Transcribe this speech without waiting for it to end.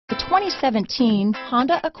2017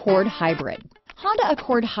 Honda Accord Hybrid. Honda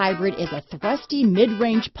Accord Hybrid is a thrusty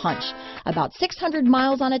mid-range punch. About 600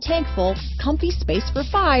 miles on a tank full, comfy space for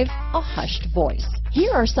 5, a hushed voice.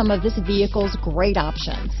 Here are some of this vehicle's great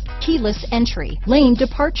options: keyless entry, lane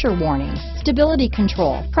departure warning, stability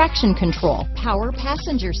control, traction control, power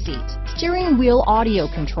passenger seat, steering wheel audio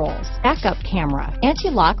controls, backup camera,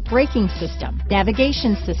 anti-lock braking system,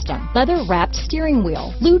 navigation system, leather-wrapped steering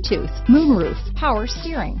wheel, Bluetooth, moonroof, power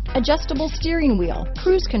steering, adjustable steering wheel,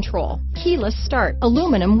 cruise control, keyless start,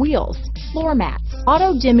 aluminum wheels, floor mats,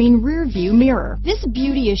 auto-dimming rear view mirror. This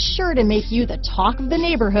beauty is sure to make you the talk of the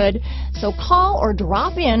neighborhood, so call or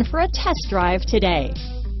drop in for a test drive today.